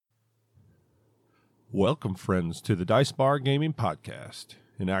Welcome, friends, to the Dice Bar Gaming Podcast,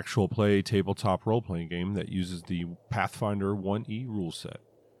 an actual play tabletop role-playing game that uses the Pathfinder 1E rule set.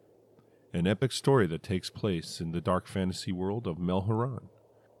 An epic story that takes place in the dark fantasy world of Melhoran.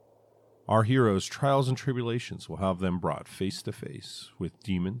 Our heroes' trials and tribulations will have them brought face to face with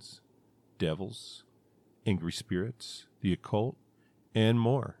demons, devils, angry spirits, the occult, and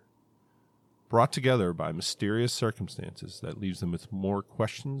more. Brought together by mysterious circumstances that leaves them with more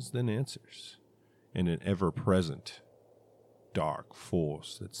questions than answers. And an ever-present, dark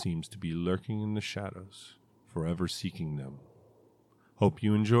force that seems to be lurking in the shadows, forever seeking them. Hope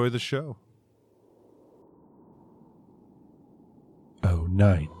you enjoy the show. O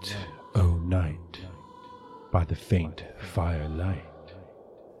night, by the faint firelight,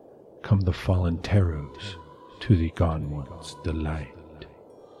 come the fallen terrors to the gone one's delight.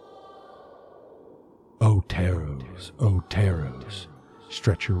 O terrors,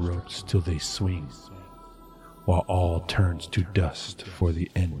 stretch your ropes till they swing, while all turns to dust for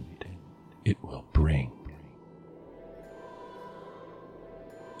the end it will bring.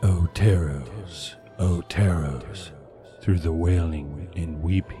 O terrors, through the wailing and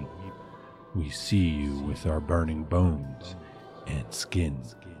weeping, we see you with our burning bones and skin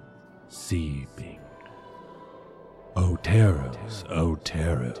seeping. O terrors,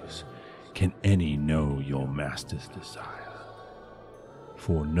 can any know your master's desire?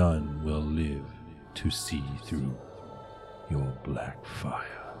 For none will live to see through your black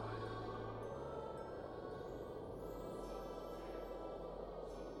fire.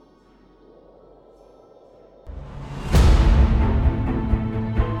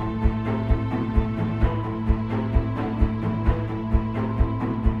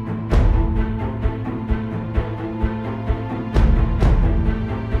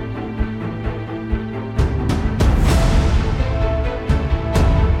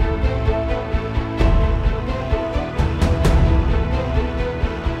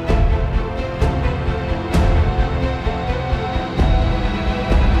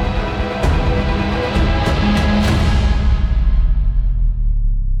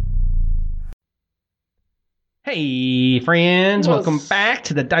 Hey, friends. Welcome back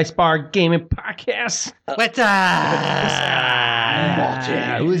to the Dice Bar Gaming Podcast. What's up?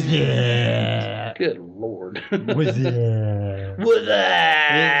 Who's that? Good Lord. What's that? What's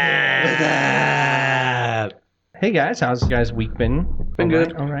up? Hey, guys. How's you guys' week been? Been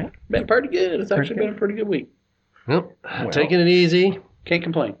good. All right. Been pretty good. It's actually Pretty been a pretty good week. Well, taking it easy. Can't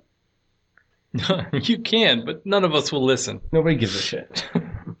complain. You can, but none of us will listen. Nobody gives a shit.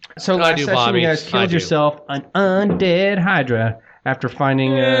 So I last do, session, Bobby. you guys I killed do. yourself an undead Hydra after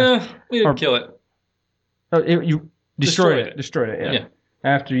finding... We or- didn't kill it. you destroyed it. Destroyed it, yeah.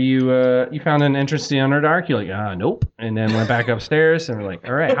 After you found an entrance to the Underdark, you're like, nope. And then went back upstairs and we're like,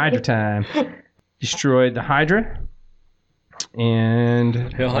 all right, Hydra time. Destroyed the Hydra.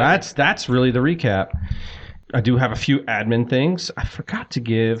 And Hail Hydra. that's really the recap. I do have a few admin things. I forgot to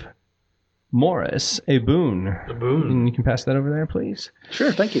give Morris a boon. The boon. And you can pass that over there, please.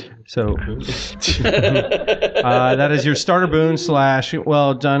 Sure, thank you. So that is your starter boon /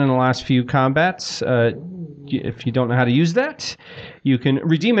 well done in the last few combats. If you don't know how to use that, you can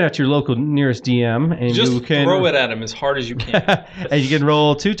redeem it at your local nearest DM, and Just you can throw it at him as hard as you can. and you can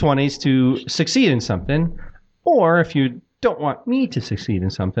roll 2 20s to succeed in something. Or if you don't want me to succeed in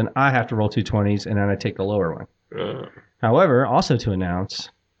something, I have to roll 2 20s, and then I take the lower one. However, also to announce,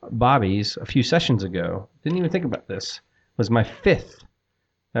 Bobby's a few sessions ago, didn't even think about this, was my 5th.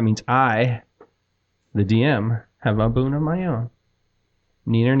 That means I, the DM, have a boon of my own.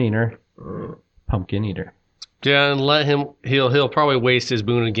 Neener, pumpkin eater. Yeah, and let him. He'll probably waste his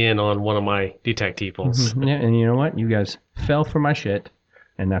boon again on one of my detectives. Yeah, and you know what? You guys fell for my shit,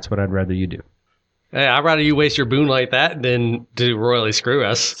 and that's what I'd rather you do. Hey, I'd rather you waste your boon like that than to royally screw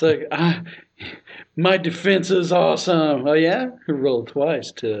us. It's like, my defense is awesome. Oh, yeah? Roll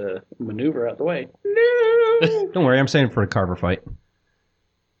twice to maneuver out the way. No. Don't worry, I'm saying for a Carver fight.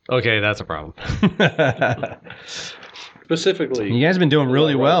 Okay, that's a problem. Specifically. You guys have been doing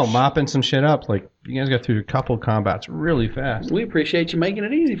really well, Rush. mopping some shit up. Like, you guys got through a couple combats really fast. We appreciate you making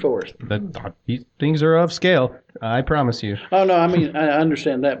it easy for us. These things are of scale, I promise you. Oh, no, I mean, I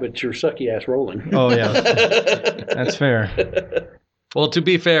understand that, but you're sucky ass rolling. Oh, yeah. That's fair. Well, to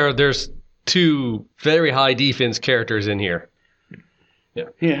be fair, there's 2 very high defense characters in here.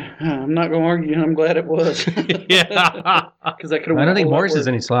 Yeah, I'm not going to argue. I'm glad it was. Yeah. Because I could have. I don't think Morris is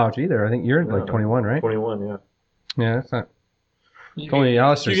any slouch either. I think you're like 21, right? 21, yeah. Yeah, that's not. It's only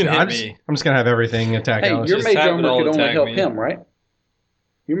Alistair. You can I'm hit just me. going to have everything attack Hey, Alistair. your Just mage have it armor all could only attack help me. him, right?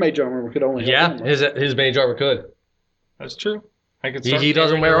 Your mage armor could only help Yeah, him. Right? his mage armor could. That's true. I could He start doesn't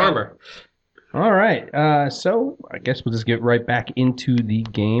carrying wear around. armor. All right. So I guess we'll just get right back into the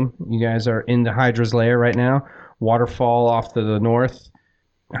game. You guys are in the Hydra's lair right now. Waterfall off to the north.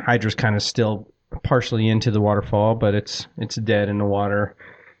 Hydra's kind of still partially into the waterfall, but it's dead in the water.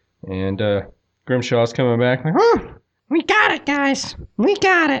 And Grimshaw's coming back like, oh, we got it, guys. We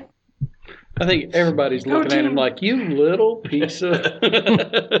got it. I think everybody's looking at him like, you little piece of...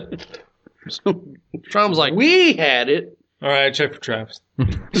 Strom's like, we had it. All right, check for traps.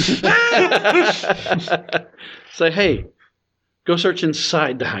 Say, hey, go search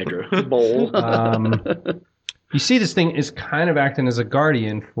inside the Hydra bowl. You see this thing is kind of acting as a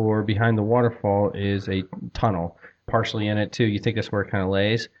guardian for behind the waterfall is a tunnel, partially in it too. You think that's where it kind of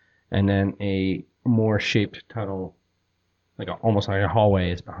lays. And then a more shaped tunnel, almost like a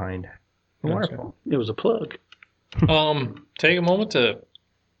hallway, is behind the waterfall. It was a plug. Take a moment to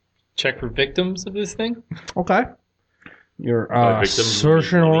check for victims of this thing. Okay. You're victims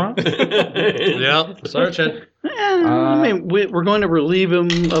searching around. yeah, searching. I mean, we're going to relieve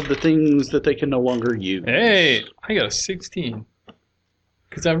them of the things that they can no longer use. Hey, I got a 16.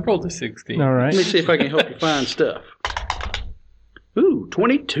 Because I rolled a 16. All right. Let me see if I can help you find stuff. Ooh,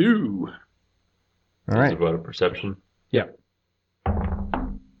 22. All right. About a perception. Yeah.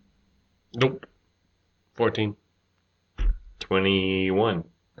 Nope. 14. 21.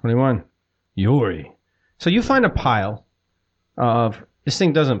 21. Yuri. So you find a pile of... This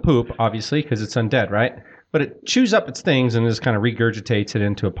thing doesn't poop, obviously, because it's undead, right? But it chews up its things and just kind of regurgitates it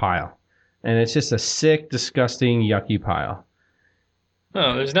into a pile. And it's just a sick, disgusting, yucky pile.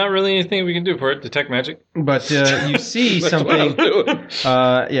 Oh, there's not really anything we can do for it. Detect magic. But you see something...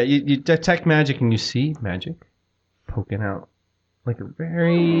 you detect magic and you see magic poking out. Like a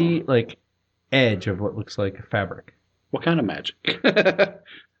very, edge of what looks like a fabric. What kind of magic?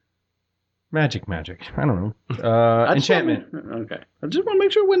 Magic. I don't know. Enchantment. Okay. I just want to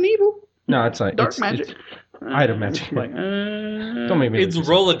make sure it wasn't evil. No, it's like... Dark magic. It's item magic. Don't make me... It's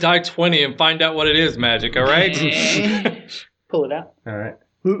roll a die 20 and find out what it is magic, all right? Pull it out. All right.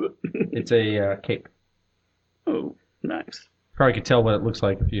 It's a cape. Oh, nice. Probably could tell what it looks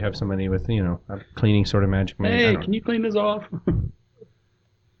like if you have somebody with, a cleaning sort of magic. Hey, can you clean this off?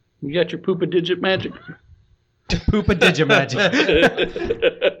 You got your poop-a-digit magic? Poop-a-digit magic.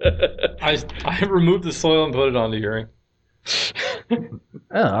 I removed the soil and put it onto Yuri.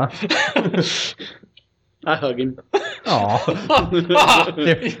 I hug him. Aw.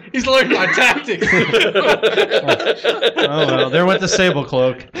 He's learned my tactics. Oh, well, there went the sable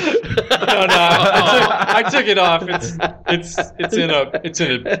cloak. No, I took it off. It's in a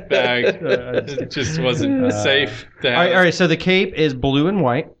bag. It just wasn't safe to have. All right, so the cape is blue and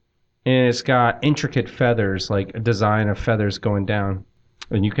white, and it's got intricate feathers, like a design of feathers going down.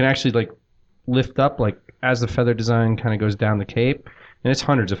 And you can actually, lift up, as the feather design kind of goes down the cape. And it's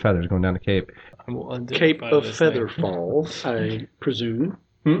hundreds of feathers going down the cape. Cape of feather fall, I presume.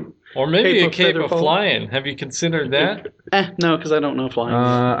 Or maybe Cape a of cape feather of fall? flying. Have you considered that? No, because I don't know flying.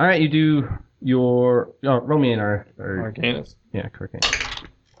 All right, you do your... Oh, roll me in our... Arcanus. Yeah, correct.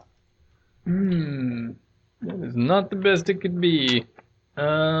 That is not the best it could be.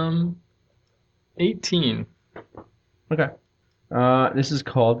 18. Okay. This is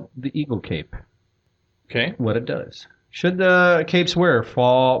called the Eagle Cape. Okay. What it does. Should the cape's wearer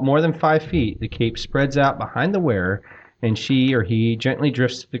fall more than 5 feet, the cape spreads out behind the wearer, and she or he gently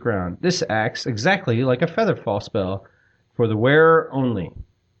drifts to the ground. This acts exactly like a feather fall spell for the wearer only.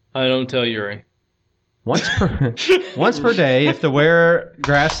 I don't tell Yuri. Once per day, if the wearer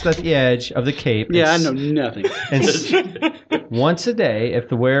grasps at the edge of the cape... I know nothing. Once a day, if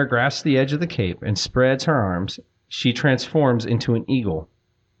the wearer grasps the edge of the cape and spreads her arms, she transforms into an eagle,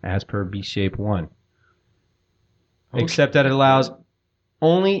 as per B-Shape 1. Okay. Except that it allows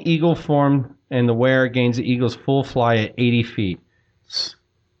only eagle form, and the wearer gains the eagle's full fly at 80 feet.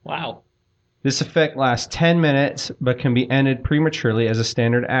 Wow. This effect lasts 10 minutes, but can be ended prematurely as a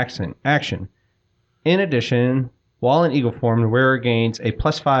standard action. In addition, while in eagle form, the wearer gains a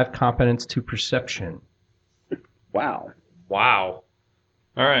 +5 competence to perception. Wow. All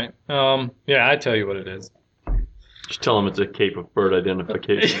right. I tell you what it is. Just tell them it's a cape of bird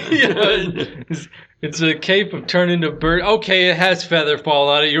identification. It's a cape of turn into bird. Okay, it has feather fall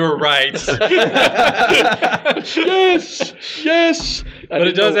on it. You were right. Yes. But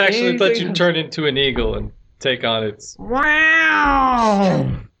it does actually let you turn into an eagle and take on its...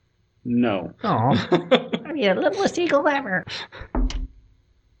 Wow! No. Oh, I'm the littlest eagle ever.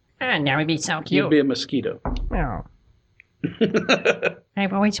 And that would be so You'd cute. be a mosquito. Oh.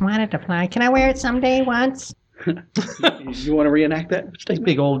 I've always wanted to fly. Can I wear it someday once? You want to reenact that? his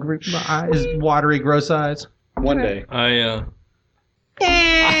big old eyes, watery, gross eyes. One day. I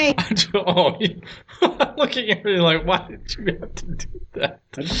Yay! I'm looking at me like, why did you have to do that?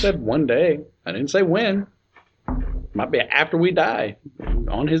 I just said one day. I didn't say when. Might be after we die,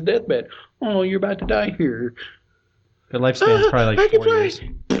 on his deathbed. Oh, you're about to die here. The lifespan's probably like 4 years.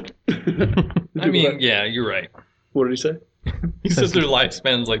 I mean, yeah, you're right. What did he say? He said their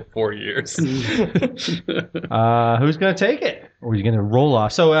lifespan's like 4 years. Who's gonna take it? Or are you gonna roll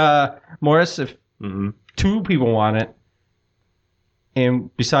off? So, Morris, if two people want it, and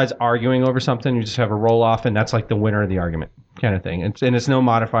besides arguing over something, you just have a roll off, and that's like the winner of the argument, kind of thing. And it's no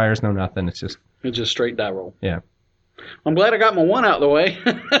modifiers, no nothing. It's just straight die roll. Yeah. I'm glad I got my one out of the way.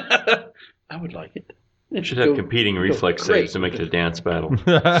 I would like it. It should have competing reflex saves to make it a dance battle.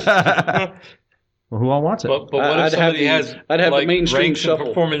 Well, who all wants it? But what if somebody has I'd have like the mainstream ranks in shuffle.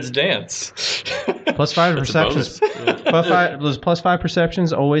 performance dance? +5 perceptions. +5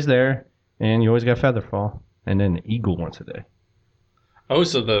 perceptions always there, and you always got Featherfall, and then the Eagle once a day. Oh,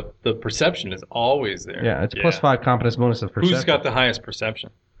 so the perception is always there. Yeah, it's +5 competence bonus of perception. Who's got the highest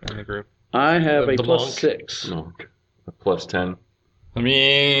perception in the group? I have a The +6. No, a +10. I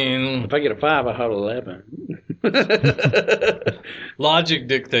mean, If I get a 5, I have 11. logic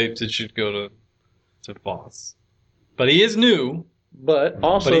dictates it should go to Voss. But he is new, But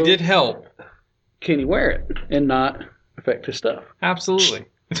also, but he did help. can he wear it and not affect his stuff? Absolutely.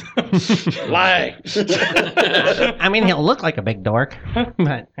 Lie. I mean, he'll look like a big dork,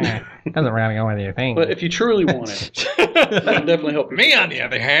 but doesn't really go with your thing. But if you truly want it, that'll definitely help you. Me, on the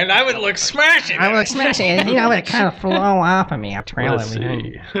other hand, I would look smashing. I would smash it. You know, it kind of flow off of me. I'll trail Let's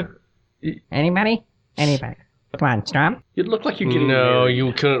everything. see. Anybody? Anybody? Come on, Strom. You'd look like you're getting No, married.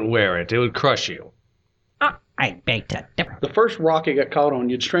 you couldn't wear it. It would crush you. Oh, I beg to differ. The first rock you got caught on,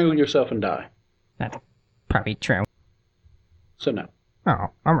 you'd strangle yourself and die. That's probably true. So no. Oh,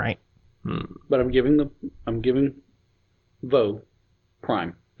 all right. But I'm giving Vo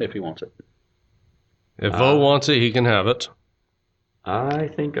Prime if he wants it. If Vo wants it, he can have it. I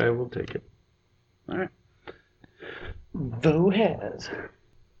think I will take it. All right. Vo has.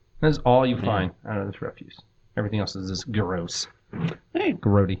 That's all you find out of this refuse. Everything else is just gross. Hey,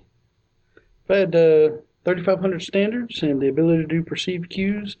 Grody. if I had 3,500 standards and the ability to do perceived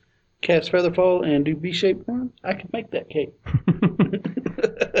cues, cast Featherfall, and do B-shaped ones, I could make that cape.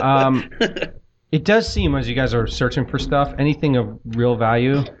 It does seem, as you guys are searching for stuff, anything of real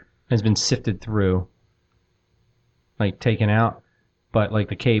value has been sifted through, like taken out, but like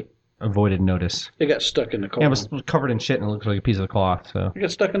the cape avoided notice. It got stuck in the colon. Yeah, it was covered in shit and it looks like a piece of cloth. So It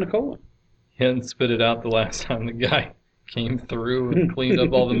got stuck in the colon. He hadn't spit it out the last time the guy came through and cleaned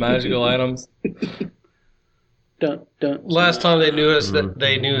up all the magical items. Dun, dun. Last time they knew us, that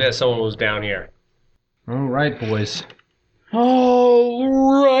they knew that someone was down here. all right, boys,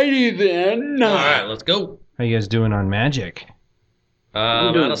 Alrighty then. All right, let's go. how you guys doing on magic? I'm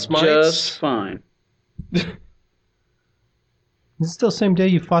Out doing of smites. just fine. Is it still the same day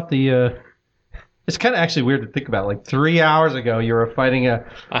you fought the? It's kind of actually weird to think about. Like 3 hours ago, you were fighting A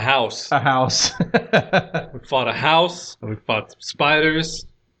house. a house. We fought a house. And we fought some spiders.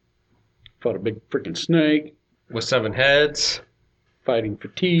 Fought a big freaking snake. With 7 heads. Fighting I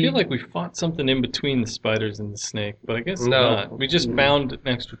fatigue. feel like we fought something in between the spiders and the snake, but I guess No. not. We just found an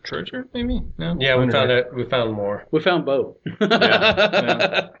extra treasure, maybe? No? Yeah, we Wonder. found it. We found more. We found Bo.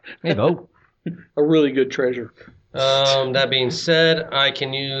 Hey, Bo. A really good treasure. That being said, I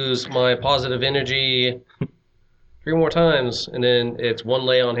can use my positive energy 3 more times, and then it's 1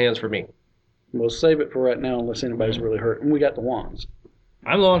 lay on hands for me. We'll save it for right now unless anybody's really hurt. And we got the wands.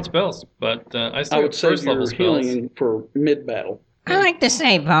 I'm low on spells, but I still I have would save first level your spells. healing for mid-battle. I like to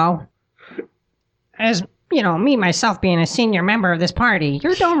say, Vo, as, you know, me, myself being a senior member of this party,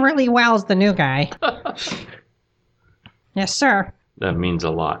 you're doing really well as the new guy. Yes, sir. That means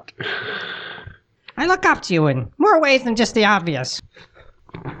a lot. I look up to you in more ways than just the obvious.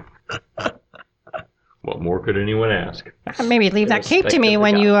 What more could anyone ask? Maybe leave that cape to Respect me of the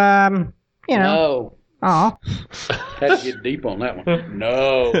when god. you, you know. No. Oh. Had to get deep on that one.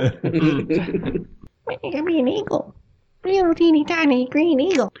 No. You can be an eagle. Little teeny tiny green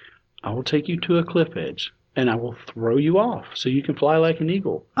eagle. I will take you to a cliff edge, and I will throw you off so you can fly like an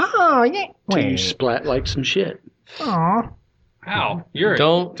eagle. Oh, yeah. Till you Wait. splat like some shit. Aw. Ow, you're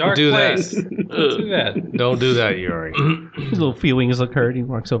Don't a dark do that. place. Don't do that. Don't do that, Yuri. His little feelings occurred. He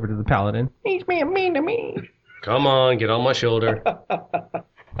walks over to the paladin. He's being mean to me. Come on, get on my shoulder.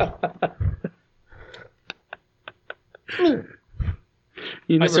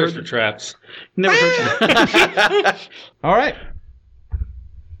 You I never searched heard, for traps. never heard All right.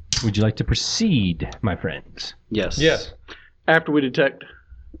 Would you like to proceed, my friends? Yes. Yes. After we detect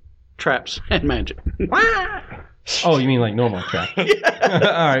traps and magic. Wah! Oh, you mean like normal track? All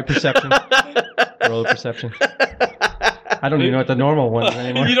right, perception. Roll perception. I don't even know what the normal one is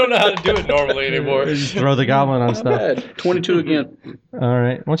anymore. You don't know how to do it normally anymore. Just throw the goblin on Not stuff. bad. 22 again. All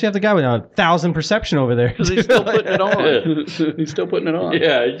right. Once you have the guy with 1,000 perception over there. Because he's still putting it on. He's still putting it on.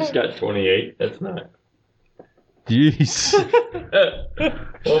 Yeah, he just got 28. That's not. Jeez.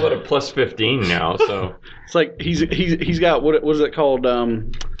 Well, about a plus 15 now, so. It's like he's got what is it called?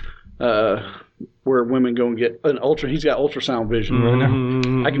 Where women go and get an ultra. He's got ultrasound vision right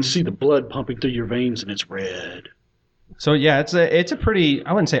now. I can see the blood pumping through your veins, and it's red. So yeah, it's a pretty,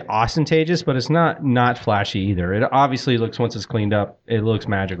 I wouldn't say ostentatious, but it's not flashy either. It obviously looks, once it's cleaned up, it looks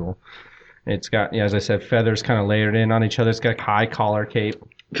magical. It's got, yeah, as I said, feathers kind of layered in on each other. It's got a high collar cape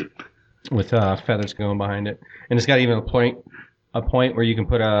with feathers going behind it, and it's got even a point where you can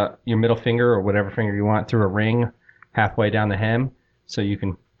put your middle finger or whatever finger you want through a ring halfway down the hem, so you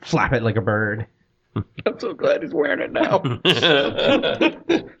can flap it like a bird. I'm so glad he's wearing it now.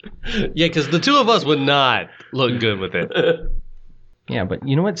 Yeah, because the two of us would not look good with it. Yeah, but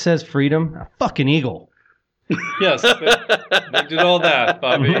you know what says freedom? A fucking eagle. Yes, they did all that,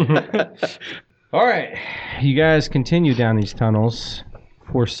 Bobby. All right, you guys continue down these tunnels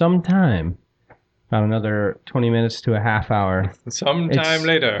for some time, about another 20 minutes to a half hour. Sometime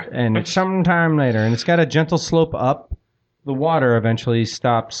later. And it's got a gentle slope up. The water eventually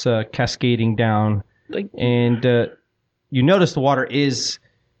stops cascading down, and you notice the water is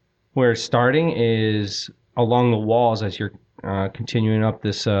where it's starting is along the walls as you're continuing up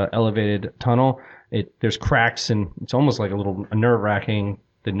this elevated tunnel. There's cracks, and it's almost like a nerve-wracking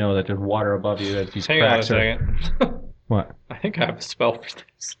to know that there's water above you. That these Hang on a cracks second. What? I think I have a spell for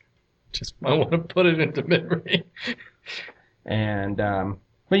this. I want to put it into memory. And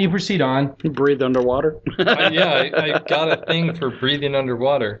but you proceed on. You breathe underwater. I got a thing for breathing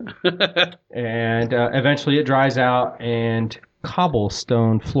underwater. And eventually it dries out, and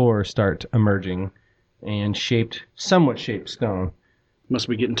cobblestone floors start emerging, and somewhat shaped stone. Must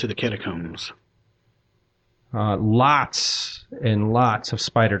be getting to the catacombs. Lots and lots of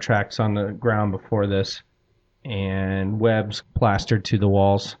spider tracks on the ground before this, and webs plastered to the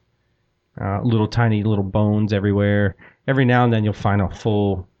walls. Tiny little bones everywhere. Every now and then you'll find a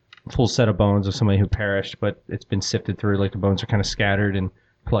full set of bones of somebody who perished, but it's been sifted through. Like the bones are kind of scattered and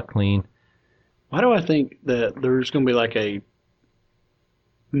plucked clean. Why do I think that there's going to be like a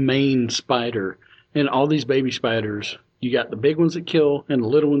main spider, and all these baby spiders? You got the big ones that kill and the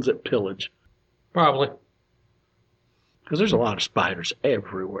little ones that pillage. Probably. Because there's a lot of spiders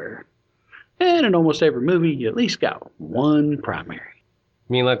everywhere. And in almost every movie, you at least got one primary.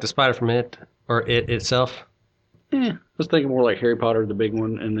 You mean like the spider from It, or It itself? I was thinking more like Harry Potter, the big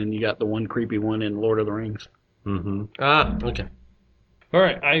one, and then you got the one creepy one in Lord of the Rings. Mm-hmm. Ah, okay. All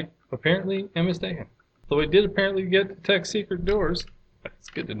right, I apparently am mistaken. Though I did apparently get to detect secret doors. It's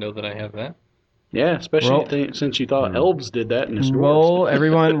good to know that I have that. Yeah, especially since you thought elves did that in the Roll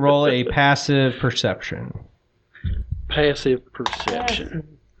a passive perception. Passive perception.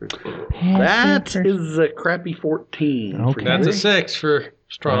 That is a crappy 14. Okay. That's a 6 for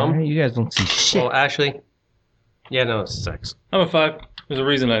Strom. Right, you guys don't see shit. Well, actually, yeah, no, it's a 6. I'm a 5. There's a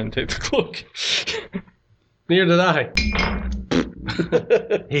reason I didn't take the cloak. Neither did I.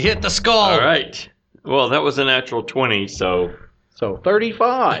 He hit the skull. All right. Well, that was a natural 20, so. So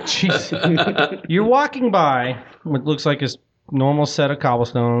 35. Jeez. You're walking by what looks like a normal set of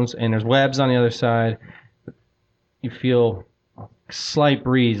cobblestones, and there's webs on the other side. You feel a slight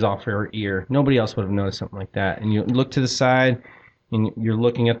breeze off your ear. Nobody else would have noticed something like that. And you look to the side, and you're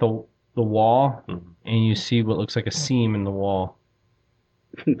looking at the wall, and you see what looks like a seam in the wall.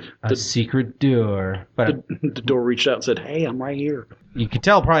 A secret door. But the door reached out and said, "Hey, I'm right here." You can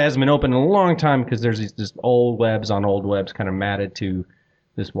tell it probably hasn't been open in a long time because there's these old webs on old webs kind of matted to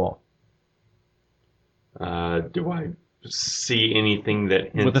this wall. Do I see anything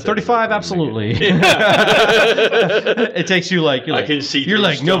that hints With the 35, absolutely. Yeah. It takes you like, I can see you're through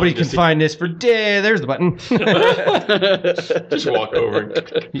like, stone nobody to can see. find this for day. There's the button. Just walk over.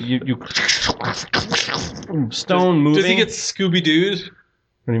 you stone moving. Does he get Scooby-Dooed?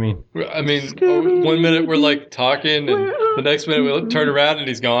 What do you mean? I mean, 1 minute we're like talking, and the next minute we turn around and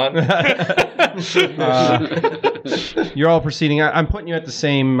he's gone. You're all proceeding. I'm putting you at the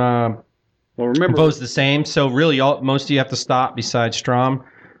same. Well, remember, Vo's the same. So really, most of you have to stop besides Strom,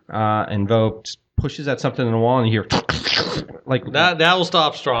 and Vo just pushes at something in the wall, and you hear like That will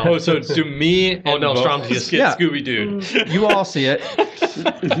stop Strom. Oh, so do me and no, Bo Strom's just just- get yeah. Scooby-Dooed. You all see it.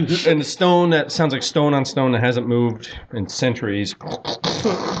 And the stone that sounds like stone on stone that hasn't moved in centuries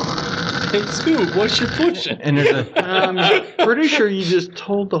Thanks who? What's your pushing? And there's a I'm pretty sure you just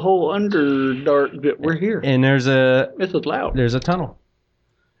told the whole Underdark that we're here. there's a This is loud. there's a tunnel.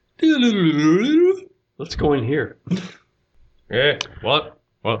 Let's go in here. Hey, what?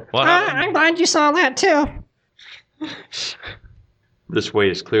 What Ah, happened? I'm glad you saw that too. This way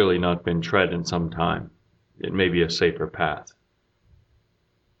has clearly not been tread in some time. It may be a safer path.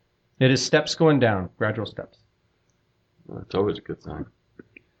 It is steps going down, gradual steps. That's always a good sign.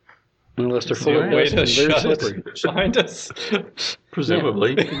 Unless they're Is full there of a way dust to and very shut slippery. it behind us?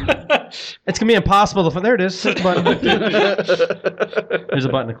 Presumably. It's gonna be impossible to. There it is. There's a button. There's a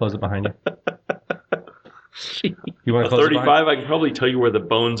button to close it behind you. You want A to close it behind? 35, I can probably tell you where the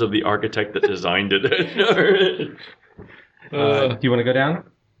bones of the architect that designed it are. Do you want to go down,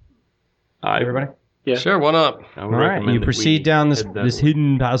 everybody? Yeah. Sure, why not? I would All right. recommend You that proceed we down this head that this way.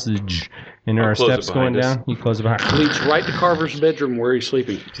 hidden passage, and there I'll are close it steps going behind us. down. You close it behind. Leads right to Carver's bedroom where he's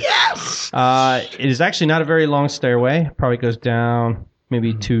sleeping. It is actually not a very long stairway. Probably goes down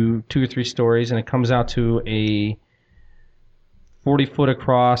maybe two or three stories, and it comes out to a 40-foot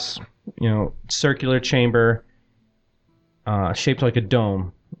across, circular chamber, shaped like a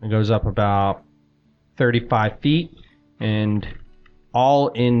dome. It goes up about 35 feet, and all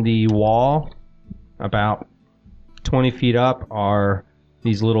in the wall, about 20 feet up, are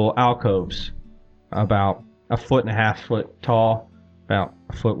these little alcoves, about 1.5 foot tall, about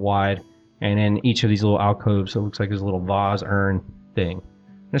a foot wide, and in each of these little alcoves, it looks like there's a little vase urn thing.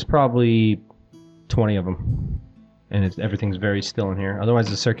 There's probably 20 of them, and everything's very still in here. Otherwise,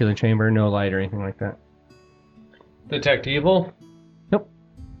 it's a circular chamber, no light or anything like that. Detect evil?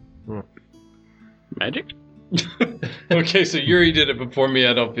 Magic? Okay, so Yuri did it before me.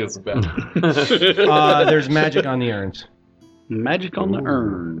 I don't feel so bad. There's magic on the urns. Magic on the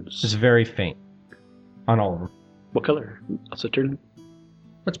urns. It's very faint on all of them. What color? What's it turn?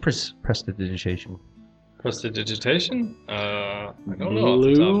 What's prestidigitation? Prestidigitation? I don't know off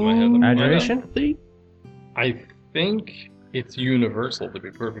the top of my head. Let me find out. Adoration? I think it's universal, to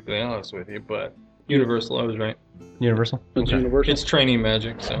be perfectly honest with you, but universal, I was right. Universal? It's universal. It's training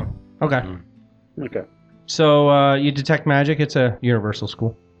magic, so. Okay. Okay. So you detect magic. It's a universal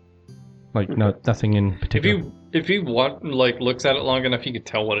school. Like nothing in particular. If you want, looks at it long enough, you could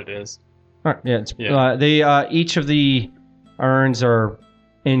tell what it is. All right, yeah, it's, Yeah. they each of the urns are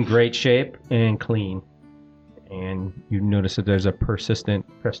in great shape and clean, and you notice that there's a persistent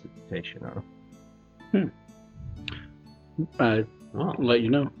prestidigitation on them. I'll Oh. let you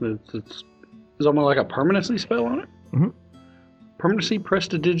know. It's almost like a permanency spell on it. Mhm. Permanency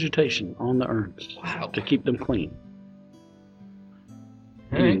prestidigitation on the urns. Wow. To keep them clean.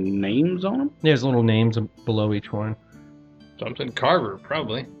 All Any right. names on them? There's little names below each one. Something Carver,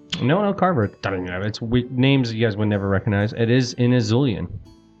 probably. No, Carver. It's names you guys would never recognize. It is in Azulian,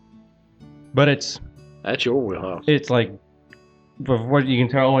 but it's That's your wheelhouse. like, from what you can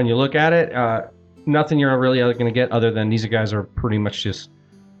tell when you look at it, nothing you're really going to get other than these guys are pretty much just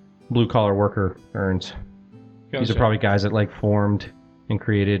blue collar worker urns. These are Gotcha. probably guys that formed and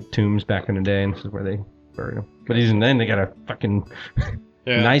created tombs back in the day, and this is where they buried them. But even then, they got a fucking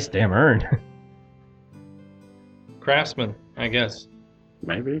Yeah. nice damn urn. Craftsman, I guess.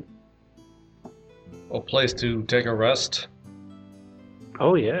 Maybe. A place to take a rest?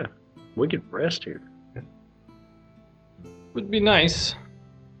 Oh, yeah. We could rest here. Would be nice.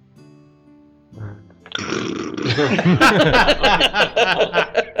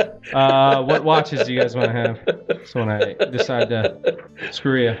 What watches do you guys want to have? So when I decide to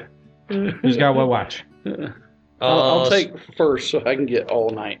screw you, who's got what watch? I'll take first so I can get all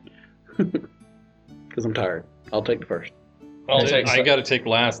night. Because I'm tired. I'll take the first. I'll take I gotta take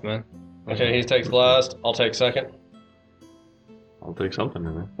last then. Okay, he takes last. I'll take second. I'll take something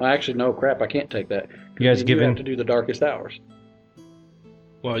in there. Well, actually, no, crap. I can't take that. You guys You giving? have to do the darkest hours.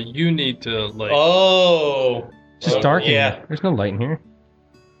 Well, you need to Oh! It's just dark in Yeah. here. There's no light in here.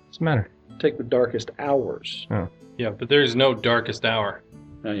 What's the matter? Take the darkest hours. Yeah, but there's no darkest hour.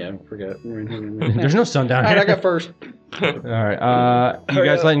 Oh, yeah, I forgot. We're in here. There's no sun down All right, I here. got first. All right. You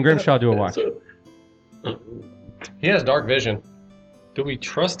guys letting Grimshaw do a watch? So, He has dark vision. Do we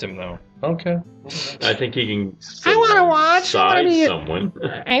trust him though? Okay. I think he can I want to watch. side someone.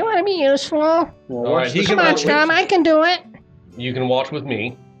 I want to be useful. well, All watch right, he the can Come on, watch. Chum. I can do it. You can watch with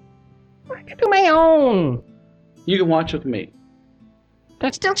me. I can do my own. You can watch with me.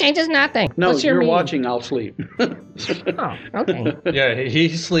 That still changes nothing. No, What's your you're mean? watching. I'll sleep. Oh, okay. Yeah, he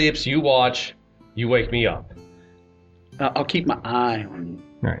sleeps. You watch. You wake me up. I'll keep my eye on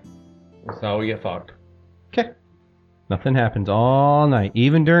you. That's how we get fucked. Nothing happens all night,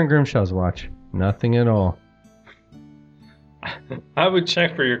 even during Grimshaw's watch. Nothing at all. I would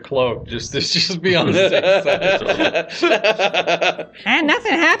check for your cloak just to be on the safe side. And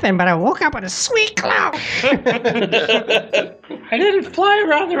nothing happened, but I woke up with a sweet cloud. I didn't fly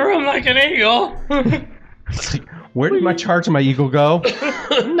around the room like an eagle. Where did my charge of my eagle go?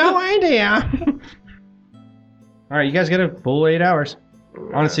 No idea. All right, you guys get a full 8 hours.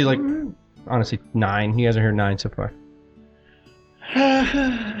 Honestly, 9. You guys are here 9 so far.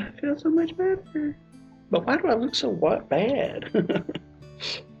 I feel so much better. But why do I look so bad?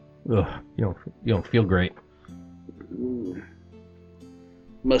 Ugh, you don't feel great.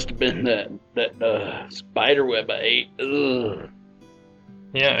 Must have been that spider web I ate. Ugh.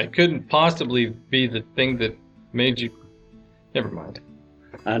 Yeah, it couldn't possibly be the thing that made you. Never mind.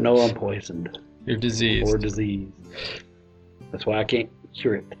 I know I'm poisoned. You're diseased. Or disease. That's why I can't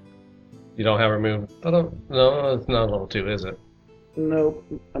cure it. You don't have removed. No, it's not level 2, is it? Nope.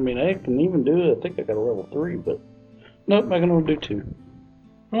 I mean, I can even do it. I think I got a level 3, but nope, I can only do 2.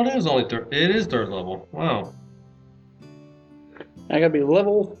 Well, it is only third. It is 3rd level. Wow. I gotta be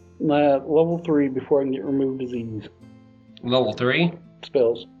level 3 before I can get remove disease Level 3.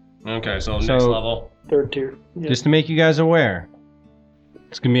 spells. Okay, so So- next level. 3rd tier. Yeah. Just to make you guys aware,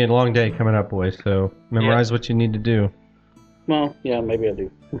 it's going to be a long day coming up, boys, so memorize what you need to do. Well, yeah, maybe I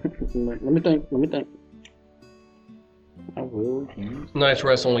do. Let me think. I will use. Night's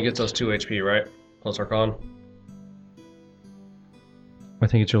Rest only gets us 2 HP, right? Plus our con. I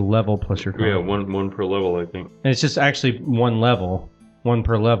think it's your level plus your con. Yeah, one per level, I think. And it's just actually 1 level, 1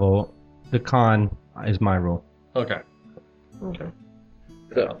 per level. The con is my rule. Okay.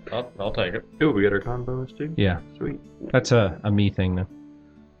 So, I'll take it. Oh, we got our con bonus too? Yeah, Sweet. that's a me thing, though.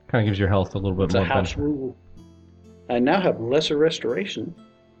 Kind of gives your health a little bit it's more a house benefit. rule. I now have lesser restoration.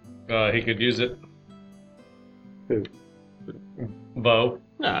 He could use it. Who? Bo,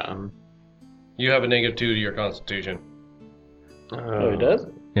 Um, you have a -2 to your Constitution. Oh, he does?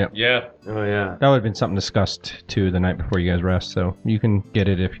 Yeah. Oh, yeah. That would have been something discussed, too, the night before you guys rest, so you can get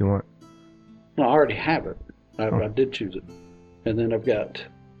it if you want. No, I already have it. I Oh. did choose it. And then I've got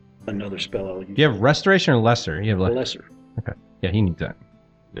another spell I'll use. You have restoration or lesser? You have Lesser. Yeah, he needs that.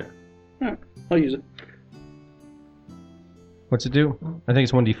 I'll use it. What's it do? I think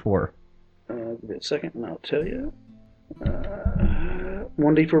it's 1d4. Give me a second and I'll tell you.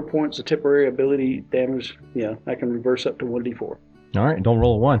 1d4 points of temporary ability damage. Yeah, I can reverse up to 1d4. All right, don't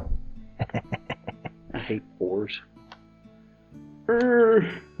roll a 1. I hate 4s. I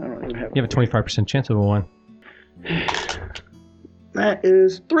don't even have You have a 25% chance of a 1. That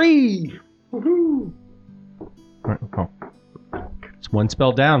is 3! Woohoo! All right, oh. It's 1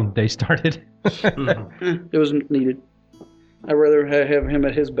 spell down. Day started. It wasn't needed. I'd rather have him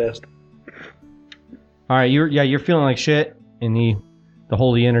at his best. All right, you're feeling like shit, and the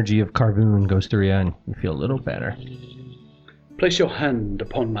holy energy of Carvoon goes through you, and you feel a little better. Place your hand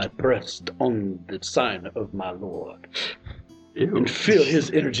upon my breast on the sign of my lord, Ew. and feel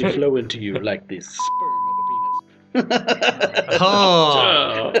his energy flow into you like the sperm of a penis.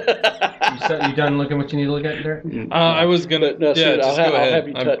 Oh. You done looking what you need to look at there? I was gonna. No, yeah, shoot, just I'll go ahead. have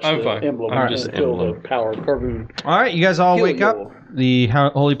you touch I'm the fine. emblem All right. just to feel the power of Carvoon. All right, you guys all Heal wake up. you. The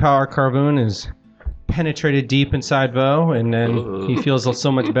holy power of Carvoon is penetrated deep inside Vo, and then he feels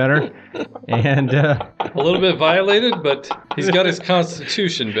so much better. And A little bit violated, but he's got his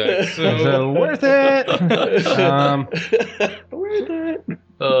constitution back. so worth it. Worth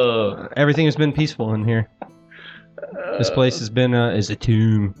it. Everything has been peaceful in here. This place has been is a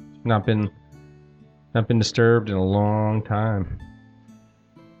tomb. Not been disturbed in a long time.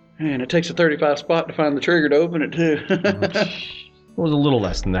 And it takes a 35 spot to find the trigger to open it too. It was a little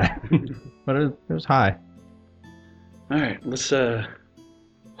less than that, but it was high. All right, let's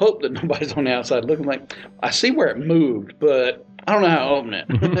hope that nobody's on the outside looking. Like, I see where it moved, but I don't know how to open it.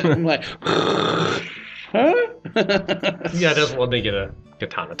 I'm like, huh? Yeah, doesn't want to get a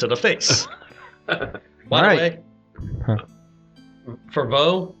katana to the face. By All the right. way, Huh. for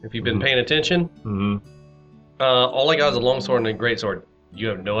Vo, if you've been paying attention, Mm-hmm. all I got is a longsword and a greatsword. You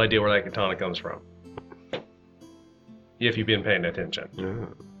have no idea where that katana comes from. If you've been paying attention. Yeah.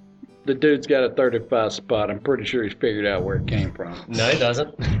 The dude's got a 35 spot. I'm pretty sure he's figured out where it came from. No, he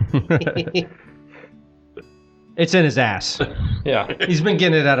doesn't. It's in his ass. Yeah. He's been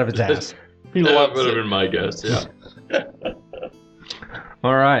getting it out of his ass. That would have been my guess, yeah.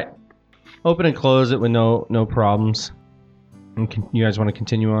 All right. Open and close it with no problems. And you guys want to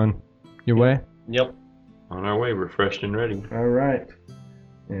continue on your way? Yep. On our way, refreshed and ready. All right.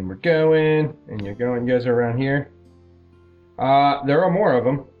 And we're going, and you're going. You guys are around here. There are more of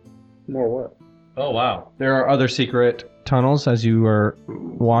them. More what? Oh, wow. There are other secret tunnels as you are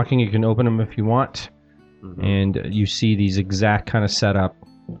walking. You can open them if you want. And you see these exact kind of setup,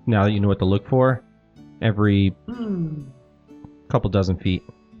 now that you know what to look for, every couple dozen feet.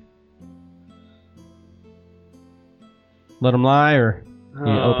 Let them lie, or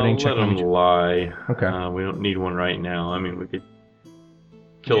opening check? Let them lie. Okay. We don't need one right now. I mean, we could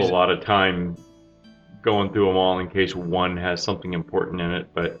kill a lot of time going through them all in case one has something important in it,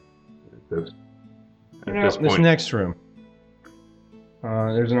 but at this This point... next room,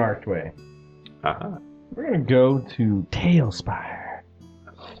 there's an archway. Uh-huh. We're going to go to Tailspire.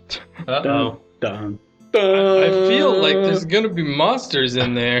 Uh-oh. Dun, I feel like there's gonna be monsters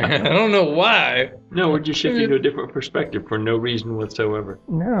in there. I don't know why. No, we're just shifting to a different perspective for no reason whatsoever.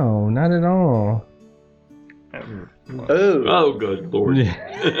 No, not at all. Oh, good lord.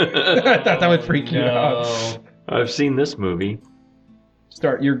 I thought that would freak you out. I've seen this movie.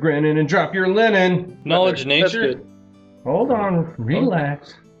 Start your grinning and drop your linen. Knowledge That's nature. good. Hold on.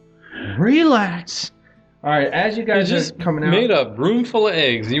 Relax. Relax. All right, as you You guys just are coming out. made a room full of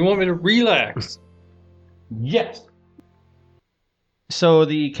eggs. You want me to relax? Yes. So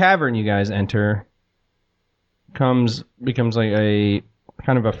the cavern you guys enter becomes like a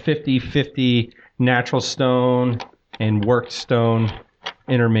kind of a 50-50 natural stone and worked stone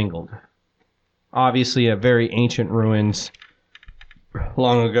intermingled. Obviously a very ancient ruins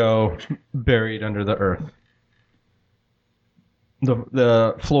long ago buried under the earth.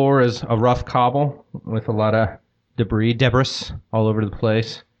 The floor is a rough cobble with a lot of debris all over the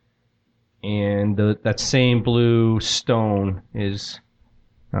place. And that same blue stone is...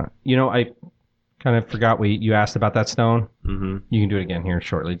 I kind of forgot you asked about that stone. Mm-hmm. You can do it again here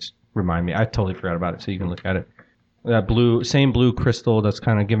shortly. Just remind me. I totally forgot about it, so you can look at it. That same blue crystal that's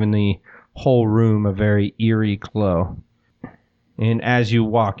kind of giving the whole room a very eerie glow. And as you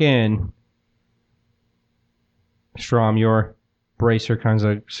walk in, Strom, your bracer kind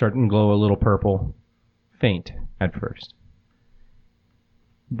of starting to glow a little purple, faint at first.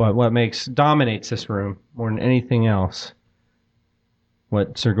 But what dominates this room more than anything else,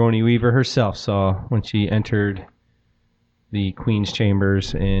 what Sigourney Weaver herself saw when she entered the Queen's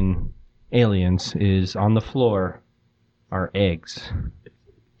chambers in Aliens, is on the floor are eggs.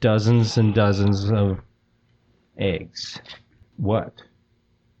 Dozens and dozens of eggs. What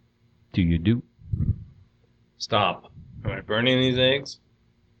do you do? Stop. Am I burning these eggs?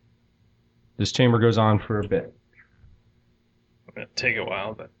 This chamber goes on for a bit. It's gonna take a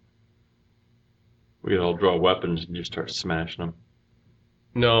while, but We could all draw weapons and just start smashing them.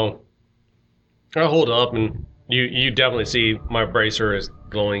 No. I hold it up, and you definitely see my bracer is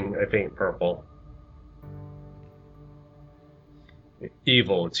glowing a faint purple.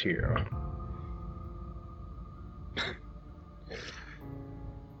 Evil is here.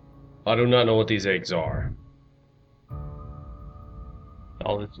 I do not know what these eggs are.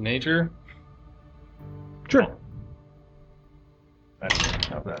 knowledge nature. Sure.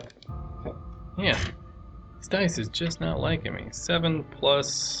 How's that? Yeah. This dice is just not liking me. 7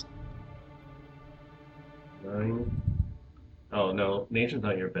 plus... 9. Oh, no. Nature's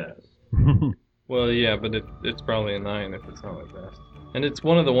not your best. Well, yeah, but it's probably a 9 if it's not my best. And it's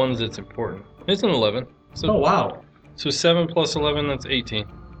one of the ones that's important. It's an 11. So, Oh, wow. So 7 plus 11, that's 18.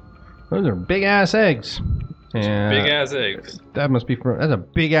 Those are big ass eggs. Yeah. Big ass eggs. That must be that's a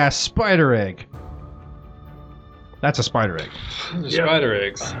big ass spider egg. That's a spider egg. Those are spider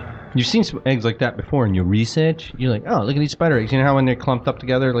eggs. You've seen some eggs like that before in your research. You're like, oh, look at these spider eggs. You know how when they're clumped up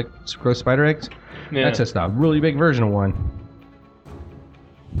together like gross spider eggs? Yeah. That's just a really big version of one.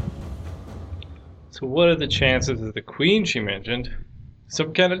 So what are the chances that the queen she mentioned,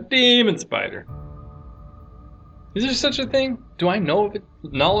 some kind of demon spider? Is there such a thing? Do I know of it?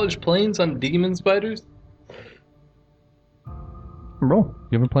 Knowledge planes on demon spiders? Roll.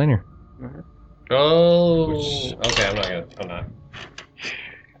 You have a planer. Oh. Which- Okay, I'm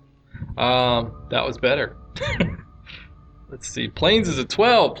not. That was better. Let's see. Planes is a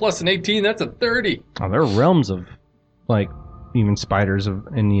 12 plus an 18. That's a 30. Oh, there are realms of, like, even spiders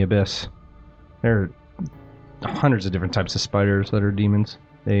in the abyss. There are hundreds of different types of spiders that are demons.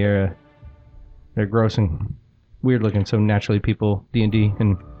 They're gross and weird looking. So naturally, people D&D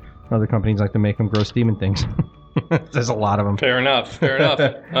and other companies like to make them gross demon things. There's a lot of them. Fair enough. Fair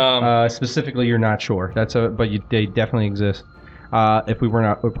enough. Specifically, you're not sure. They definitely exist. If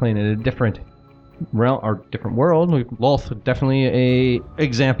we're playing in a different realm or different world, Lolth definitely a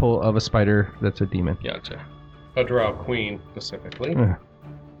example of a spider that's a demon. Gotcha. A drow queen, specifically.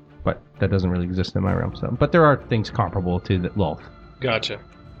 But that doesn't really exist in my realm. So, but there are things comparable to the Lolth. Gotcha.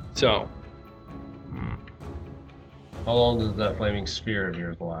 So, How long does that flaming sphere of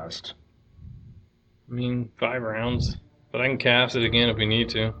yours last? I mean, 5 rounds. But I can cast it again if we need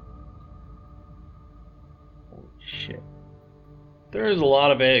to. Shit. There's a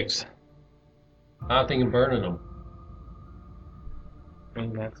lot of eggs. I'm thinking burning them.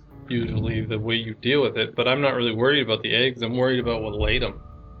 And that's usually the way you deal with it, but I'm not really worried about the eggs. I'm worried about what laid them.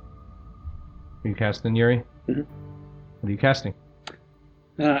 Are you casting, Yuri? Mhm. What are you casting?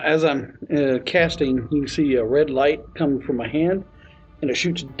 As I'm casting, you can see a red light coming from my hand, and it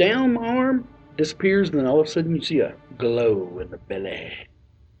shoots down my arm, disappears, and then all of a sudden you see a glow in the belly.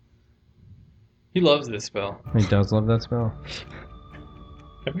 He loves this spell. He does love that spell.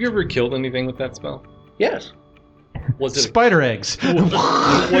 Have you ever killed anything with that spell? Yes. Was it Spider eggs.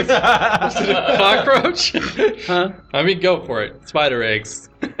 was it a cockroach? Huh? I mean, go for it. Spider eggs.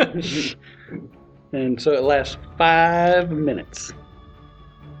 And so it lasts 5 minutes.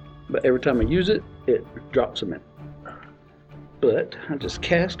 But every time I use it, it drops a minute. But I just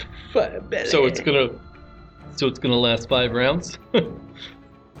cast fire belly. So it's gonna last 5 rounds.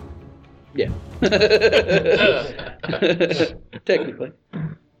 Yeah. Technically.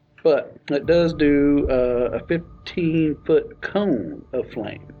 But it does do a 15-foot cone of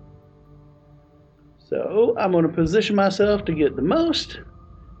flame. So I'm going to position myself to get the most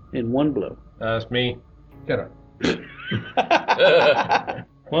in one blow. That's me. Get up.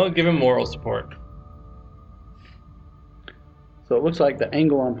 Well, give him moral support. So it looks like the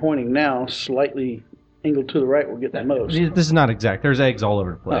angle I'm pointing now, slightly angled to the right, will get the most. This is not exact. There's eggs all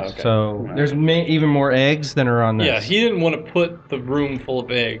over the place. Oh, okay. So Right. there's even more eggs than are on this. Yeah, he didn't want to put the room full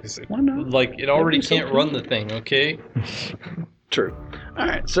of eggs. Why not? Like, it already That'd be so can't cool. run the thing, okay? True. All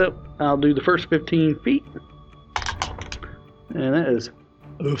right, so I'll do the first 15 feet. And that is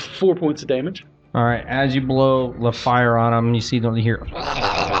 4 points of damage. All right, as you blow the fire on them, you see them here.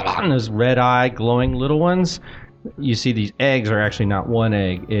 And those red eye glowing little ones. You see these eggs are actually not one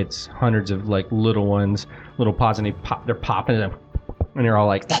egg. It's hundreds of like little ones, little pods, and they're popping and they're all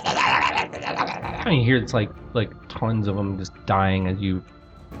like. And you hear it's like tons of them just dying as you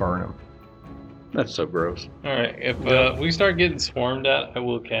burn them. That's so gross. Alright, if we start getting swarmed at, I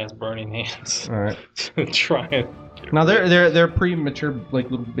will cast Burning Hands. All right. To try and... Now they're premature like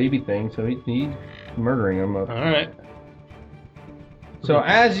little baby things, so he's murdering them. Alright. So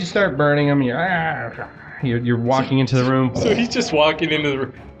as you start burning them, you're walking into the room. So he's just walking into the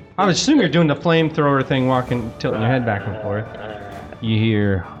room. I would assume you're doing the flamethrower thing, tilting your head back and forth. You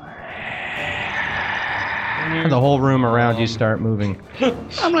hear the whole room around you start moving.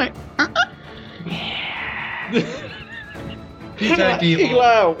 I'm like, Detect evil. Eagle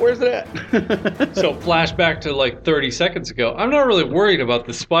Eye, where's it at? So flashback to like 30 seconds ago. I'm not really worried about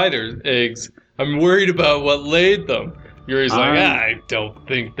the spider eggs. I'm worried about what laid them. Yuri's like, I don't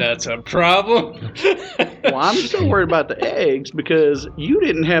think that's a problem. Well, I'm still worried about the eggs because you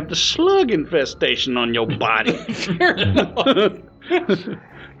didn't have the slug infestation on your body. Fair enough.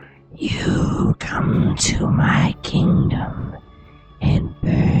 You come to my kingdom and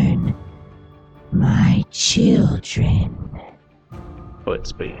burn my children. Foot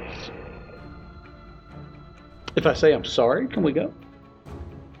speeds. If I say I'm sorry, can we go?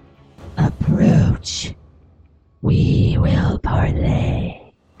 Approach. We will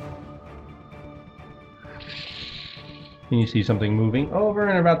parlay. And you see something moving over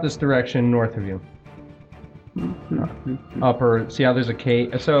and about this direction north of you. Upper, see how there's a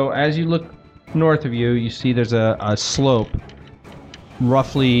cave? So as you look north of you, you see there's a slope,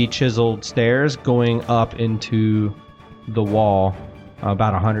 roughly chiseled stairs going up into the wall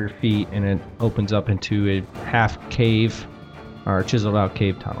about 100 feet, and it opens up into a half cave or chiseled out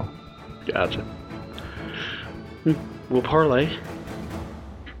cave tunnel. Gotcha. We'll parlay.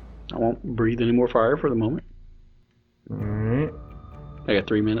 I won't breathe any more fire for the moment. Alright. I got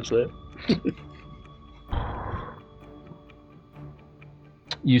 3 minutes left.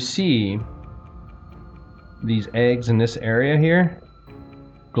 You see these eggs in this area here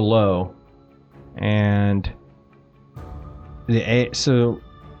glow, and the eggs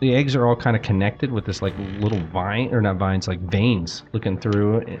are all kind of connected with this like little vine, or not vines, like veins looking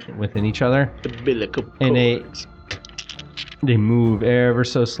through within each other, Umbilical and cords. they move ever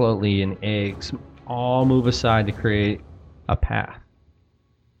so slowly, and eggs all move aside to create a path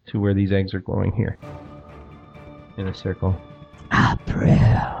to where these eggs are glowing here in a circle.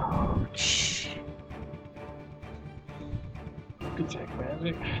 Approach. Detect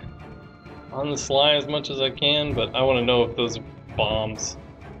magic. On the sly as much as I can, but I want to know if those are bombs.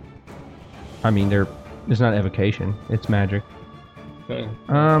 I mean, it's not evocation; it's magic. Okay.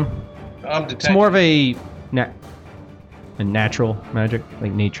 I'm It's detecting. more of a natural magic,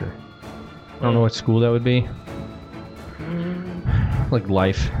 like nature. I don't know what school that would be. Like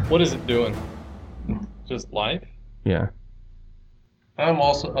life. What is it doing? Just life? Yeah. I'm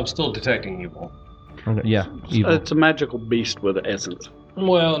still detecting evil. Okay, yeah, evil. It's a magical beast with an essence.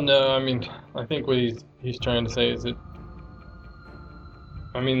 Well, no, I mean, I think what he's trying to say is that.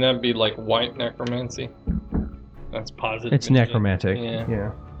 I mean, that'd be like white necromancy. That's positive. It's necromantic.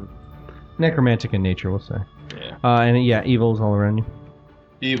 Yeah. Necromantic in nature, we'll say. Yeah. And yeah, evil is all around you.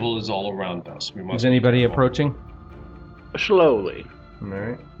 Evil is all around us. We must Is anybody be careful. approaching? Slowly. All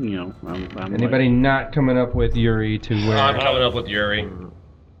right. I'm Anybody not coming up with Yuri to where? I'm coming up with Yuri.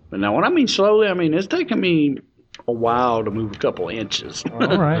 But now, when I mean slowly, I mean it's taken me a while to move a couple inches.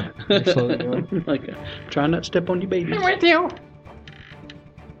 All right. You're slowly doing. Like, try not to step on your babies. I'm with you.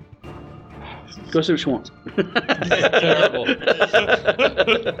 Go see what she wants. Terrible.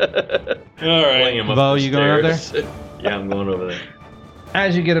 All right. Bo, you going up there? Yeah, I'm going over there.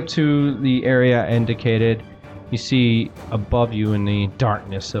 As you get up to the area indicated, you see above you in the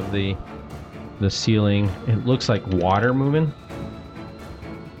darkness of the ceiling, it looks like water moving.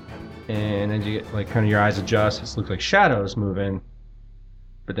 And as you get, like, kind of your eyes adjust, it looks like shadows moving.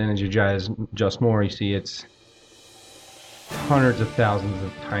 But then as your eyes adjust more, you see it's hundreds of thousands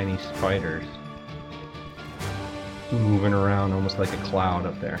of tiny spiders moving around almost like a cloud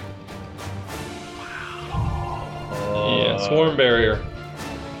up there. Yeah, swarm barrier.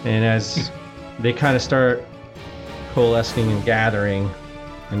 And as they kind of start coalescing and gathering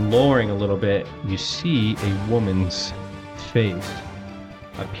and lowering a little bit, you see a woman's face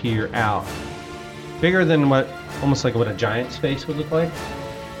appear out. Bigger than almost like what a giant's face would look like,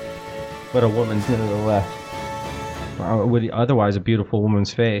 but a woman's nonetheless. With otherwise a beautiful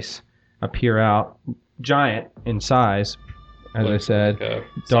woman's face appear out, giant in size, as I said. Like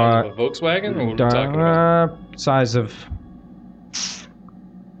size of a Volkswagen, or what are we talking about? Size of,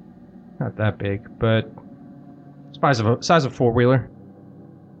 not that big, but size of 4-wheeler.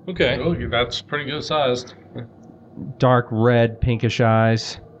 Okay. Oh, that's pretty good sized. Dark red, pinkish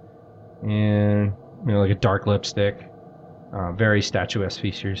eyes, and like a dark lipstick. Very statuesque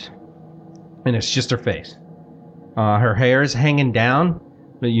features, and it's just her face. Her hair is hanging down,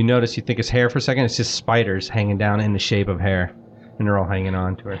 but you think it's hair for a second. It's just spiders hanging down in the shape of hair, and they're all hanging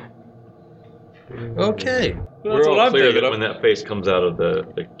on to her. Okay. We're all clear that when that face comes out of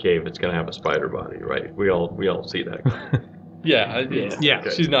the cave, it's going to have a spider body, right? We all see that. Yeah. Yeah.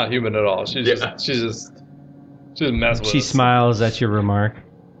 She's not human at all. She's just messing with She us. smiles at your remark.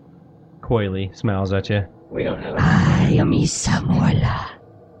 Coyly smiles at you. I am Isamola.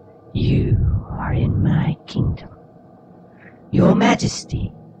 You are in my kingdom. Your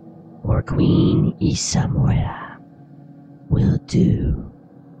Majesty, or Queen Isamola, will do.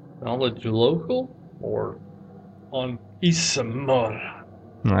 Knowledge local or on Isamora?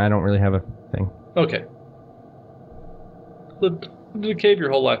 I don't really have a thing. Okay. Lived in the cave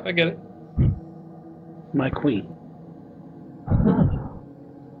your whole life. I get it. My queen. Oh,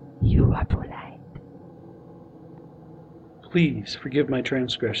 you are polite. Please forgive my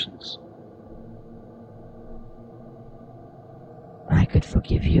transgressions. I could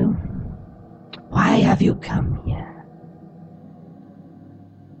forgive you. Why have you come here?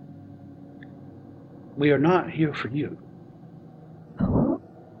 We are not here for you. Oh,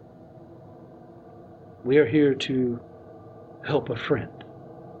 We are here to help a friend.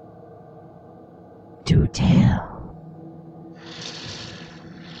 do tell.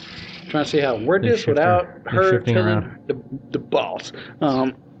 Trying to see how to word They're this without shifting- her they're shifting telling the boss.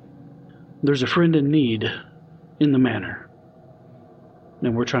 There's a friend in need in the manor,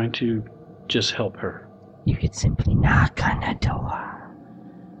 and we're trying to just help her. You could simply knock on the door.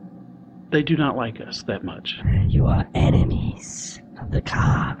 They do not like us that much. You are enemies of the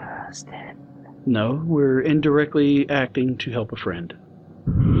carvers, then. No, we're indirectly acting to help a friend.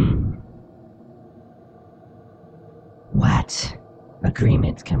 What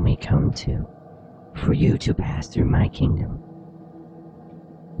agreement can we come to for you to pass through my kingdom,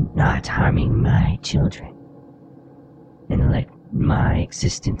 not harming my children, and let my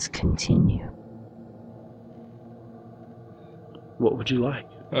existence continue? What would you like?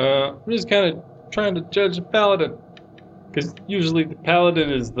 I'm just kind of trying to judge the paladin, because usually the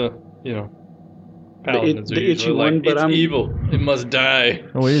paladin is the paladins are the itchy usually like, one, but it's I'm evil. It must die.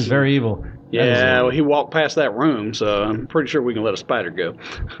 Oh, it is very evil. Yeah, well, he walked past that room, so I'm pretty sure we can let a spider go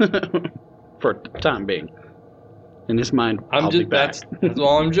for the time being. In his mind, I'll be back. That's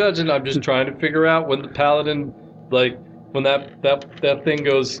all I'm judging. I'm just trying to figure out when the paladin, when that thing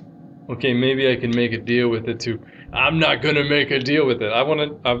goes, okay, maybe I can make a deal with it too. I'm not gonna make a deal with it.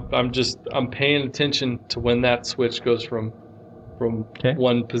 I'm paying attention to when that switch goes from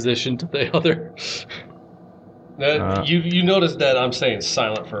one position to the other. You notice that I'm saying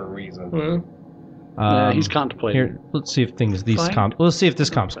silent for a reason. He's contemplating. Here, let's see if Fight? let's see if this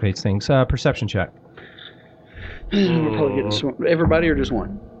complicates things. Perception check. We're probably getting everybody or just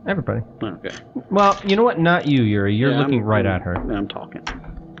one? Everybody. Okay. Well, you know what? Not you, Yuri. You're looking I'm- right at her. I'm talking.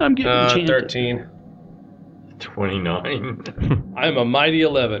 I'm getting enchanted. 13. 29. I'm a mighty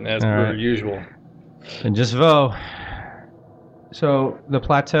 11, as All per right. usual. And just vote. So the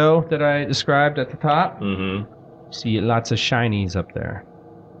plateau that I described at the top, Mm-hmm. see lots of shinies up there.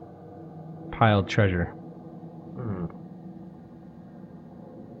 Piled treasure.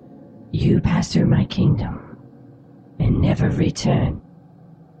 You pass through my kingdom and never return.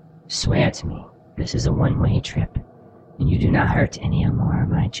 Swear to me, this is a one-way trip, and you do not hurt any more of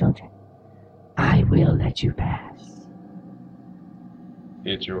my children. I will let you pass.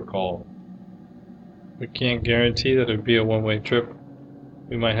 It's your call. We can't guarantee that it'd be a one-way trip.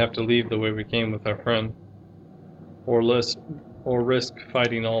 We might have to leave the way we came with our friend. Or risk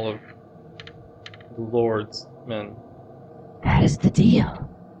fighting all of the Lord's men. That is the deal.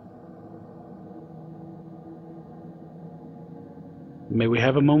 May we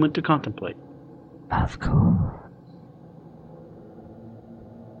have a moment to contemplate? Of course.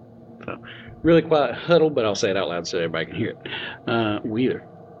 So, really quiet huddle, but I'll say it out loud so everybody can hear it. We either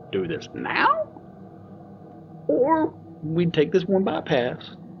do this now, or we take this one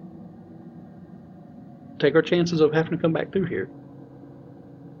bypass. Take our chances of having to come back through here.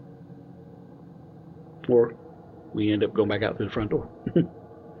 Or we end up going back out through the front door.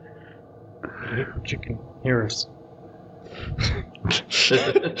 You can hear us.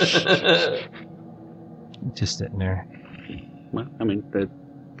 Just sitting there. Well, I mean,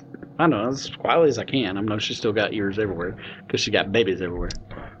 I don't know, as quietly as I can. I know she's still got ears everywhere because she got babies everywhere.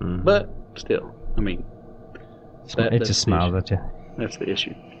 Mhm. But still, I mean, It that's just the smiles issue. at you. That's the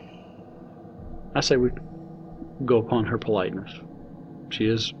issue. I say we go upon her politeness. She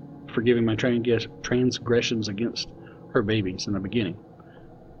is forgiving my transgressions against her babies in the beginning,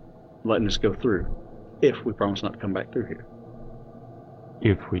 letting us go through, if we promise not to come back through here.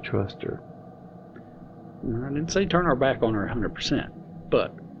 If we trust her. I didn't say turn our back on her 100%,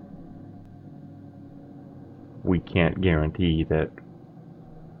 but We can't guarantee that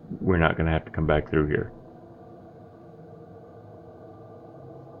we're not going to have to come back through here.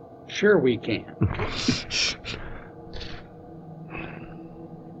 sure we can.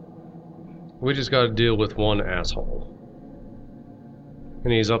 We just got to deal with one asshole.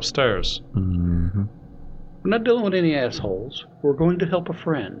 And he's upstairs. Mm-hmm. We're not dealing with any assholes. We're going to help a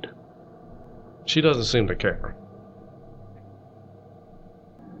friend. She doesn't seem to care.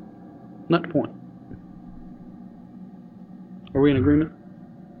 Not the point. Are we in agreement?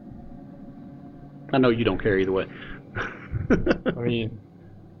 I know you don't care either way. I mean,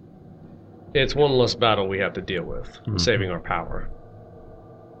 It's one less battle we have to deal with, Mhm. saving our power.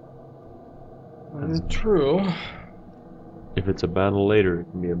 that's true. If it's a battle later,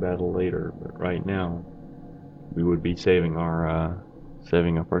 it can be a battle later. But right now, we would be saving up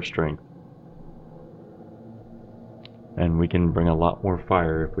our strength. And we can bring a lot more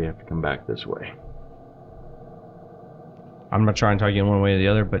fire if we have to come back this way. I'm not trying to talk you one way or the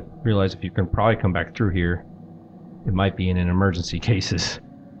other, but realize if you can probably come back through here, it might be in an emergency cases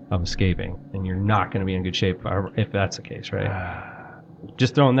of escaping, and you're not going to be in good shape if that's the case, right?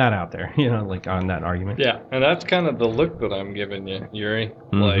 Just throwing that out there, like on that argument. Yeah, and that's kind of the look that I'm giving you, Yuri.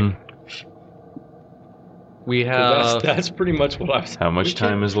 Mhm. Like, We have... that's pretty much what I was. How much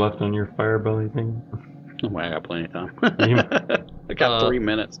time is left on your fire belly thing? Oh, well, I got plenty of time. Yeah. I got 3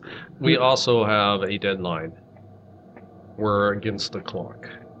 minutes. We also have a deadline. We're against the clock.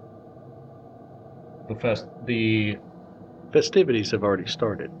 The Festivities have already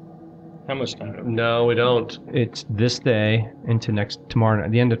started. How much time? No, we don't. It's this day into tomorrow night,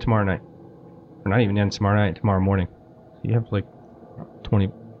 the end of tomorrow night. Or not even the end of tomorrow night, tomorrow morning. So you have like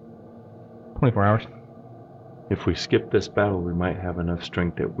 24 hours. If we skip this battle, we might have enough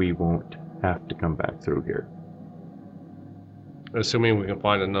strength that we won't have to come back through here. Assuming we can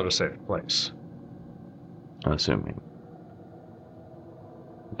find another safe place. Assuming.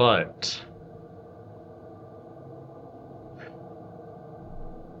 But...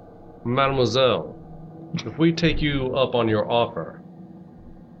 Mademoiselle, if we take you up on your offer,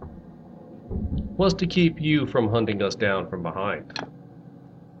 what's to keep you from hunting us down from behind?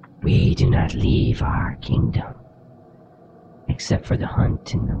 We do not leave our kingdom. Except for the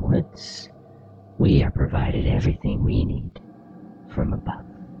hunt in the woods, we are provided everything we need from above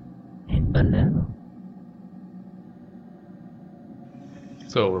and below.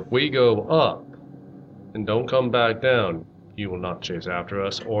 So if we go up and don't come back down, you will not chase after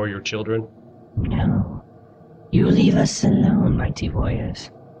us or your children? No, you leave us alone, mighty warriors,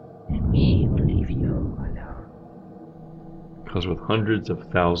 and we will leave you Because with hundreds of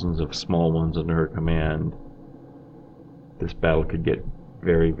thousands of small ones under her command, this battle could get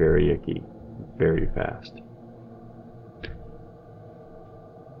very, very icky, very fast.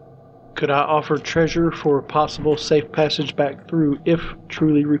 Could I offer treasure for a possible safe passage back through if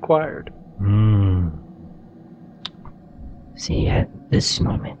truly required? See, at this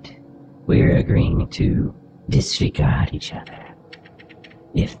moment, we're agreeing to disregard each other.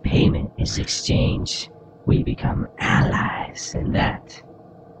 If payment is exchanged, we become allies, and that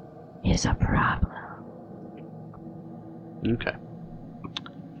is a problem. Okay.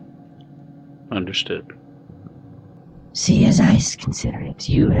 Understood. See, as I consider it,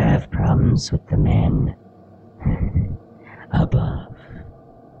 you have problems with the men above.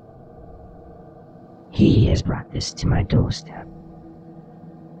 He has brought this to my doorstep.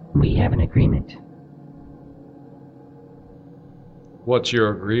 We have an agreement. What's your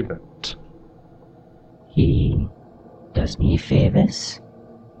agreement? He does me favors,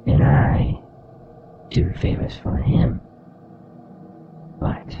 and I do favors for him.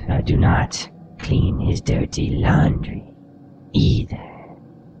 But I do not clean his dirty laundry either.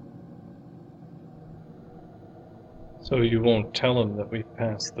 So you won't tell him that we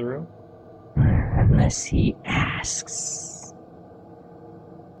passed through? Unless he asks.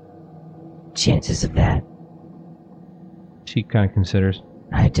 Chances of that, She kind of considers.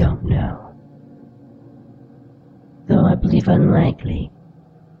 I don't know. Though I believe unlikely.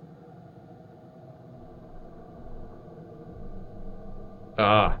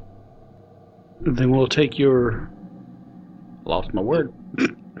 Ah, Then we'll take your... Lost my word.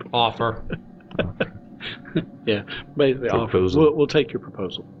 offer. Yeah, basically offer. Proposal. We'll take your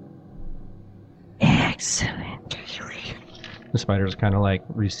proposal. Excellent. The spiders kind of like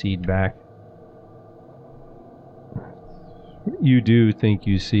recede back. You do think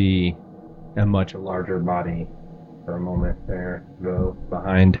you see a much larger body for a moment there go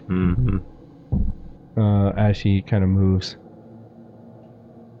behind as she kind of moves.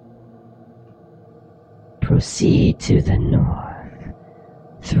 Proceed to the north,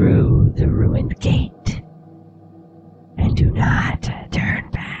 through the ruined gate, and do not turn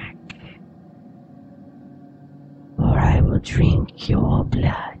back, or I will drink your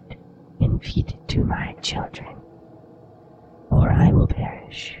blood and feed it to my children, or I will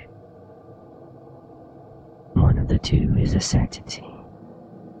perish. One of the two is a certainty.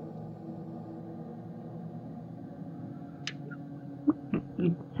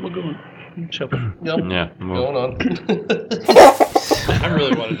 We'll go on. Shuffle. Yep. Yeah. Going on. I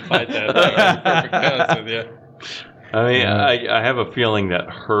really wanted to fight that. To be perfect honest with you. I mean, I have a feeling that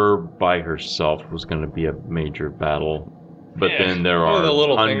her by herself was going to be a major battle. But Yeah. then there What are are the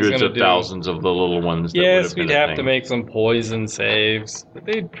little things hundreds gonna of do? thousands of the little ones that would Yes, have been we'd a have thing. to make some poison saves, but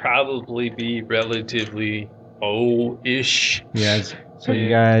they'd probably be relatively ish. Yes. So you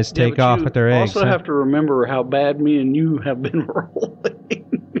guys take but off you with their eggs. also huh? have to remember how bad me and you have been rolling.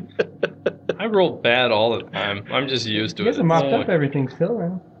 I roll bad all the time. I'm just used to You it. guys have mopped It's up everything still,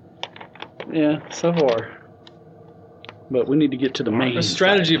 man. Yeah, so far. But we need to get to the main the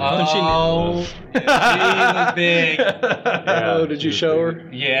strategy of punching. Oh, it's really big. Oh, did you show her?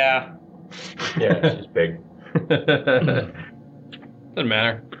 Yeah. Yeah, she's big. Doesn't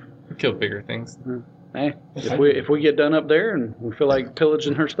matter. We kill bigger things. Hey, if we get done up there and we feel like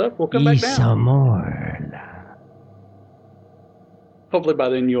pillaging her stuff, we'll come back down. Some more. Hopefully by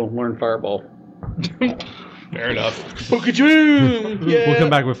then you'll learn Fireball. Fair enough. Look at you! Yeah. We'll come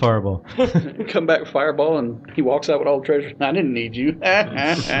back with Fireball. Come back with Fireball, and he walks out with all the treasure. I didn't need you.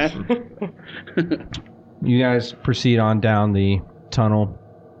 You guys proceed on down the tunnel,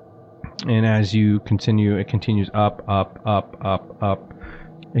 and as you continue, it continues up.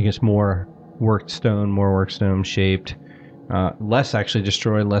 It gets more worked stone shaped. Less actually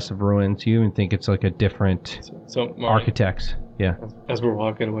destroyed, less of ruins. You even think it's like a different So, Marty, architects. Yeah. as we're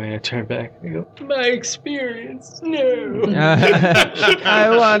walking away, I turn back and go, my experience, no.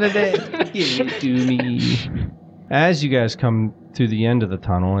 I wanted it. Give it to me. As you guys come through the end of the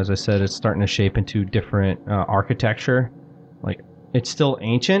tunnel, as I said, it's starting to shape into different architecture. Like, it's still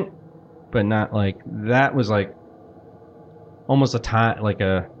ancient, but not like that was like almost a time, like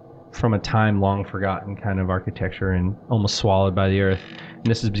from a time long forgotten kind of architecture and almost swallowed by the earth. And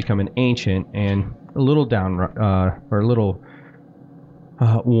this is becoming ancient and a little down, or a little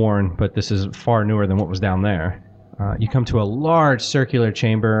worn, but this is far newer than what was down there. You come to a large circular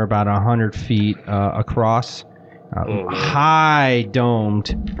chamber about 100 feet across, high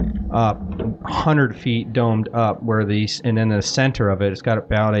domed up, 100 feet domed up, and then the center of it, it's got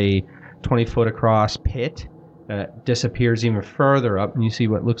about a 20-foot across pit that disappears even further up, and you see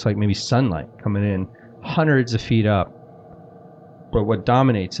what looks like maybe sunlight coming in hundreds of feet up. But what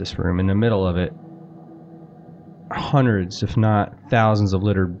dominates this room, in the middle of it, hundreds, if not thousands, of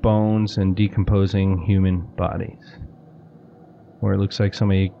littered bones and decomposing human bodies. Where it looks like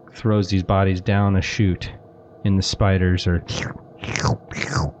somebody throws these bodies down a chute, and the spiders are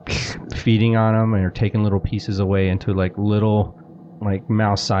feeding on them and are taking little pieces away into like little, like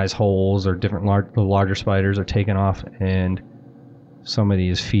mouse-sized holes, or different the larger spiders are taken off, and somebody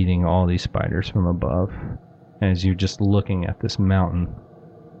is feeding all these spiders from above as you're just looking at this mountain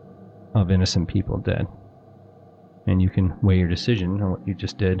of innocent people dead. And you can weigh your decision on what you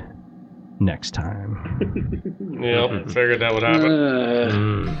just did next time. Yep, figured that would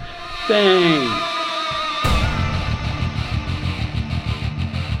happen. Dang.